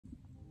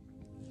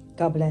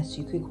God bless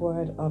you. Quick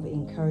word of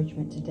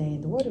encouragement today.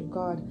 In the Word of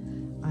God,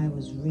 I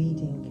was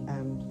reading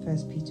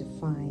 1 Peter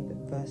 5,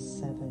 verse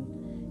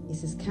 7. It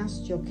says,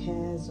 cast your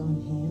cares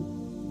on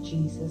him,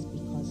 Jesus,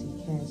 because he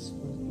cares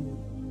for you.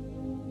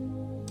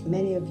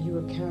 Many of you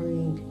are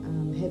carrying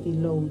heavy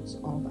loads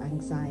of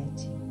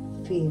anxiety,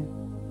 fear,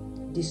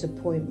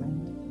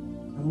 disappointment.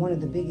 And one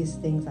of the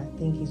biggest things I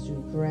think is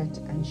regret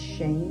and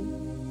shame.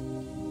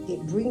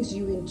 It brings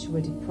you into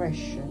a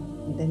depression,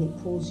 and then it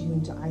pulls you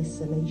into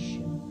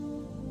isolation.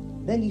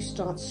 Then you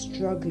start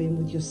struggling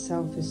with your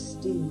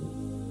self-esteem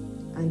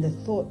and the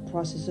thought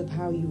process of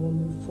how you will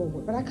move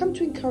forward. But I come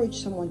to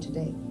encourage someone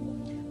today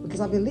because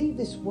I believe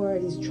this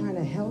word is trying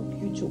to help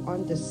you to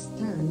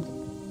understand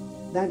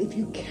that if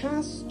you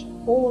cast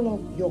all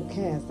of your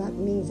cares, that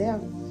means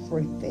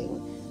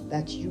everything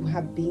that you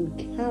have been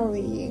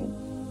carrying.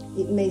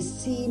 It may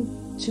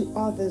seem to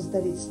others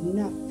that it's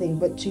nothing,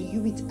 but to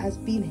you it has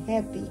been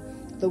heavy.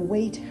 The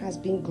weight has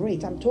been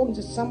great. I'm talking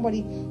to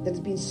somebody that has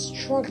been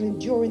struggling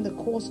during the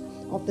course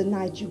of the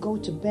night. You go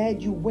to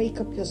bed, you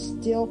wake up, you're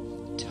still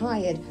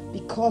tired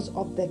because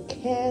of the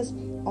cares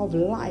of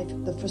life,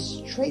 the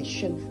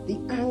frustration, the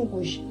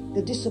anguish,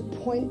 the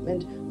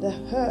disappointment, the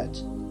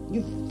hurt.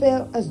 You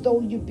feel as though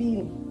you've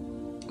been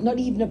not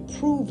even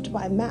approved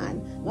by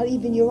man, not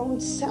even your own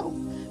self.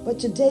 But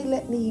today,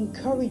 let me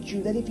encourage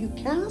you that if you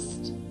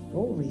cast,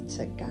 glory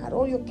to God,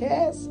 all your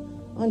cares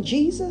on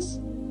Jesus,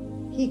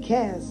 he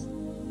cares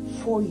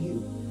for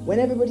you. When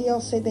everybody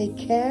else say they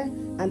care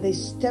and they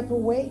step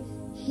away,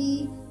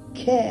 he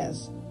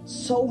cares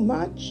so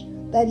much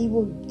that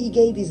he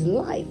gave his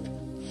life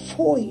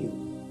for you.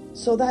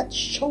 So that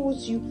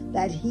shows you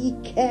that he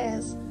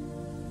cares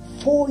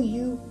for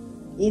you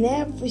in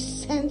every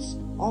sense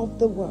of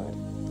the word.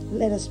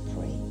 Let us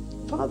pray.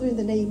 Father, in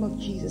the name of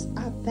Jesus,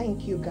 I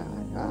thank you,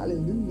 God.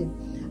 Hallelujah.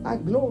 I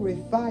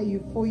glorify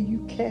you, for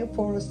you care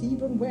for us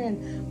even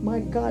when, my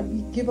God,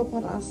 we give up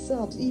on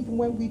ourselves, even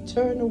when we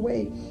turn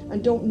away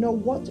and don't know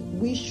what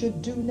we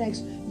should do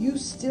next. You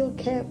still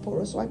care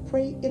for us. So I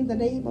pray in the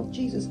name of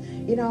Jesus,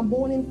 in our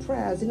morning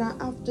prayers, in our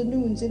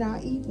afternoons, in our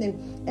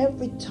evening,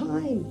 every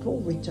time,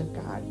 glory to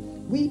God,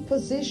 we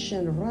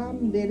position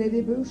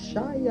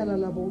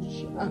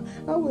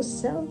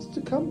ourselves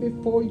to come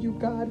before you,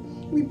 God.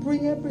 We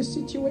bring every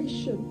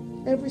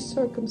situation, every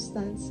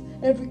circumstance,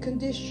 every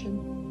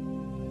condition,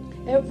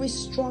 every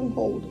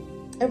stronghold,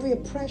 every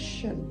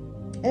oppression,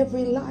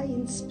 every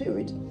lying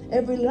spirit,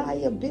 every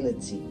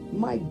liability,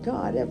 my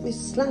God, every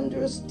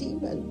slanderous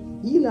demon,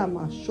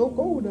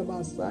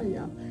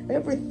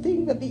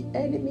 everything that the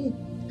enemy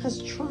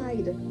has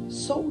tried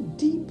so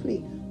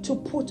deeply to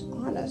put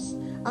on us.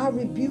 I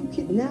rebuke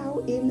it now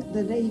in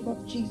the name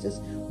of Jesus.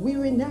 We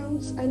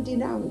renounce and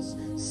denounce,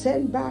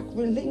 send back,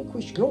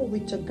 relinquish, glory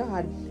to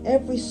God,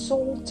 every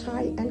soul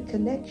tie and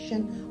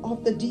connection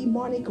of the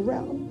demonic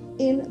realm.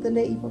 In the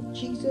name of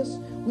Jesus,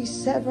 we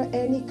sever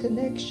any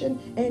connection,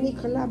 any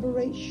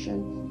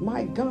collaboration,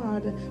 my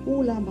God,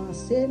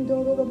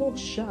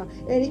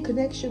 any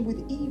connection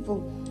with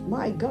evil,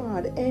 my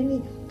God,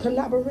 any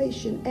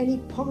collaboration, any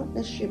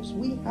partnerships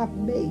we have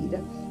made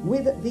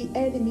with the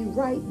enemy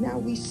right now,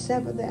 we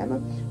sever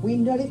them. We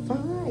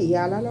nullify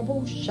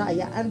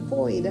and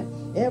void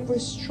every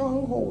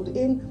stronghold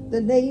in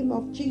the name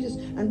of Jesus.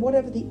 And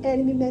whatever the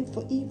enemy meant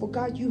for evil,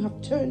 God, you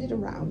have turned it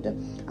around.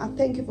 I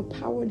thank you for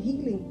power and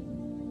healing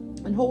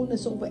and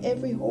wholeness over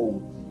every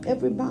home,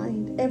 every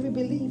mind, every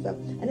believer,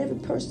 and every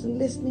person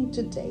listening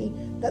today,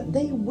 that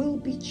they will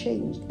be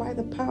changed by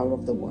the power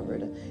of the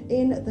word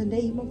in the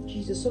name of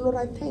Jesus. So Lord,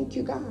 I thank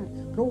you,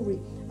 God, glory,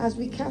 as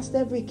we cast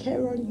every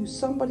care on you.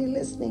 Somebody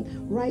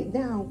listening right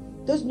now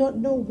does not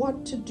know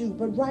what to do,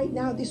 but right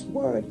now this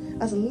word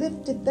has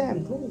lifted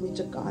them, glory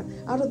to God,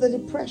 out of the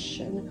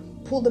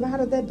depression, pulled them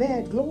out of their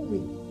bed,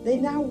 glory. They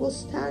now will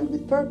stand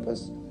with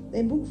purpose.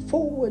 They move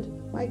forward,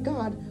 my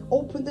God.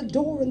 Open the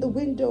door and the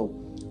window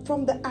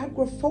from the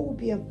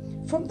agoraphobia,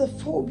 from the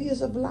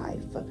phobias of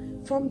life,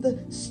 from the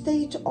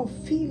state of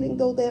feeling,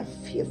 though they're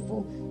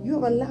fearful. You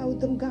have allowed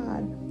them,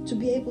 God, to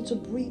be able to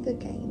breathe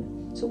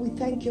again. So we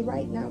thank you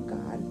right now,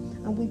 God,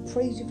 and we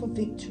praise you for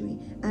victory.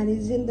 And it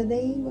is in the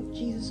name of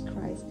Jesus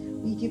Christ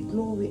we give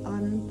glory,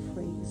 honor, and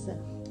praise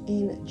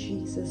in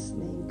Jesus'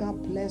 name.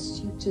 God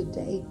bless you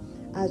today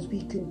as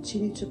we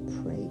continue to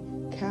pray.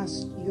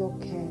 Cast your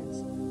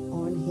cares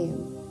on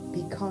him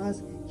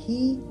because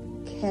he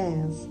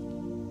cares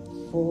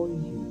for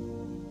you.